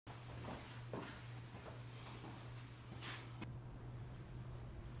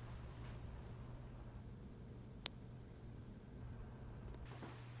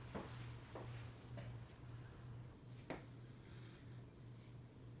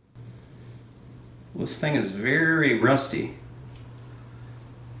This thing is very rusty.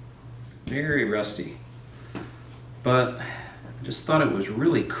 Very rusty. But I just thought it was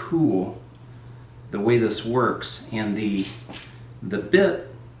really cool the way this works. And the bit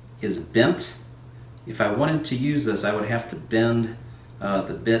is bent. If I wanted to use this, I would have to bend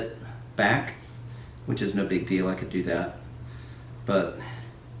the bit back, which is no big deal. I could do that. But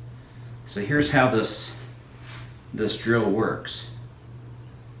so here's how this drill works.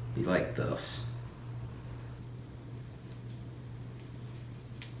 Be like this.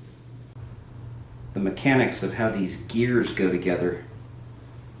 The mechanics of how these gears go together.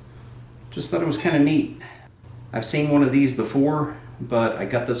 Just thought it was kind of neat. I've seen one of these before, but I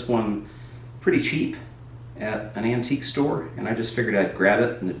got this one pretty cheap at an antique store, and I just figured I'd grab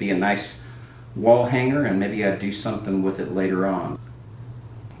it and it'd be a nice wall hanger, and maybe I'd do something with it later on.